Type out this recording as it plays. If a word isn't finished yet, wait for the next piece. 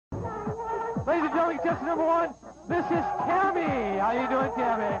Ladies and gentlemen, contestant number one, this is Tammy. How you doing,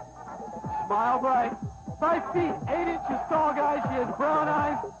 Tammy? Smile bright. 5 feet, 8 inches tall, guys. She has brown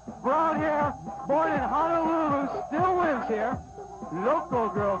eyes, brown hair, born in Honolulu, still lives here. Local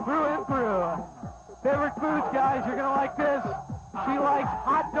girl through and through. Favorite foods, guys, you're going to like this. She likes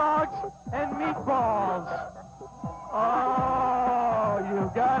hot dogs and meatballs. Oh, you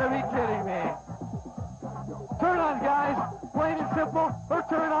got to be kidding me. Turn-ons, guys, plain and simple. Her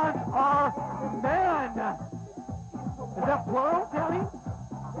turn-ons are men. Is that plural, Tammy?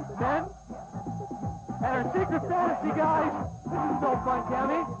 Men? And her secret fantasy, guys, this is no fun,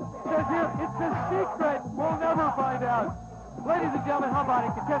 Tammy. Says here, it's a secret. We'll never find out. Ladies and gentlemen, how about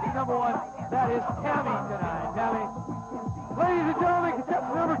it? Contestant number one, that is Tammy tonight. Tammy. Ladies and gentlemen,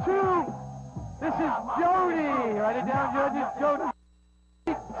 contestant number two, this is Jody. Write it down, judges. Jody.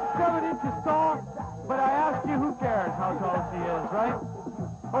 7 inches tall, but I ask you, who cares how tall she is, right?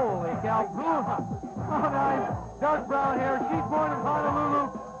 Holy cow. Oh, nice. Dark brown hair. She's born in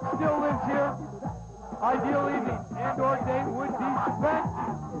Honolulu, still lives here. Ideal evening and/or date would be spent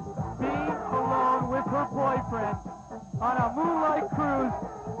being alone with her boyfriend on a moonlight cruise,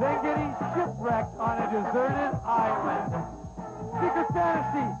 then getting shipwrecked on a deserted island. Secret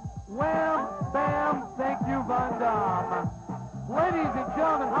fantasy, wham, bam, thank you, Van Damme. Ladies and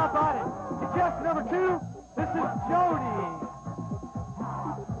gentlemen, how about it? Contestant number two, this is Jody.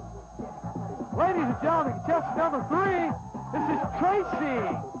 Ladies and gentlemen, contestant number three, this is Tracy.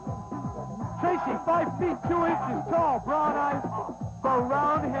 Tracy, 5 feet 2 inches tall, brown eyes,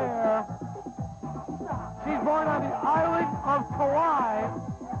 brown hair. She's born on the island of Kauai,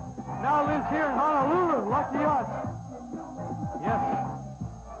 now lives here in Honolulu. Lucky us. Yes.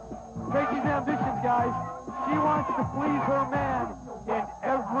 Tracy's ambitions, guys. She wants to please her man in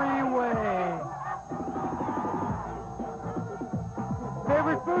every way.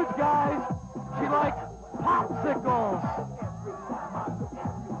 Favorite foods, guys? She likes popsicles.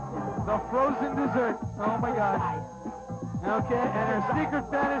 The frozen dessert. Oh my gosh. Okay, and her secret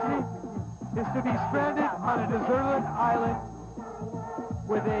fantasy is to be stranded on a deserted island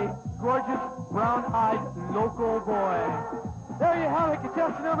with a gorgeous brown-eyed local boy. There you have it,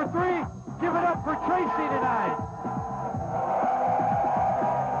 contestant number three. Give it up for Tracy tonight.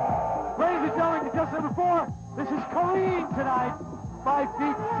 Ladies and gentlemen, contestant number four, this is Colleen tonight. 5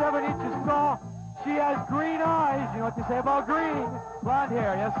 feet 7 inches tall. She has green eyes. You know what they say about green? Blonde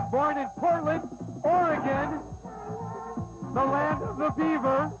hair, yes. Born in Portland, Oregon, the land of the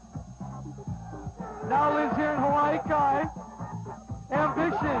beaver. Now lives here in Hawaii Kai.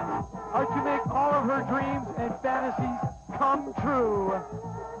 Ambitions are to make all of her dreams and fantasies come true.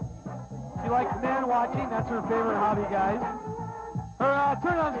 She likes man watching. That's her favorite hobby, guys. Her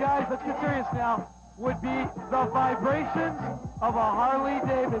turn-ons, guys, let's get serious now, would be the vibrations of a Harley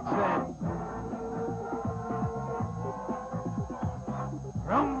Davidson.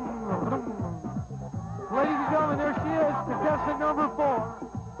 Ladies and gentlemen, there she is, contestant number four,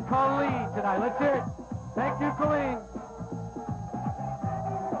 Colleen tonight. Let's hear it. Thank you, Colleen.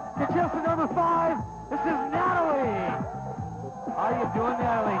 Contestant number five, this is Natalie. How you doing,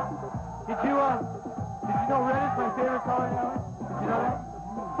 Natalie? Did you know red is my favorite color, Natalie? Did you know that?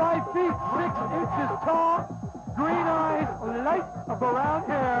 5 feet 6 inches tall, green eyes, light brown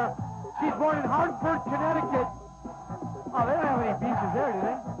hair. She's born in Hartford, Connecticut. Oh, they don't have any beaches there, do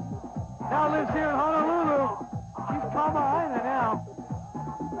they? Now lives here in Honolulu. She's Kamaina now.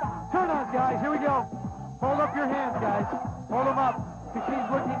 Turn-ons, guys. Here we go. Hold up your hands, guys. Hold them up, because she's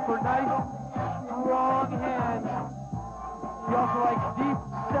looking for nice, strong hands. She also likes deep,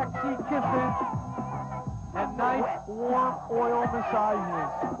 sexy kisses and nice, warm oil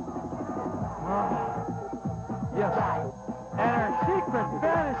massages. Oh. Yes. And her secret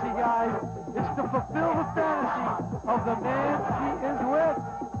fantasy, guys, is to fulfill the fantasy of the man she is with.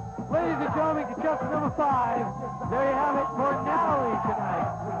 Ladies and gentlemen, contestant number five, there you have it for Natalie tonight.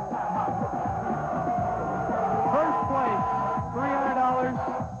 First place, $300.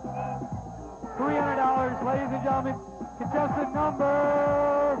 $300, ladies and gentlemen. Contestant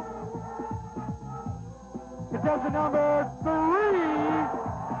number three,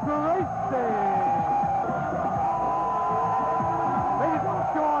 Tracy. Ladies,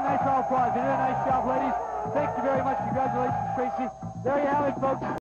 let's go on. Nice round of applause. You did a nice job, ladies. Thank you very much. Congratulations, Tracy. There you have it, folks.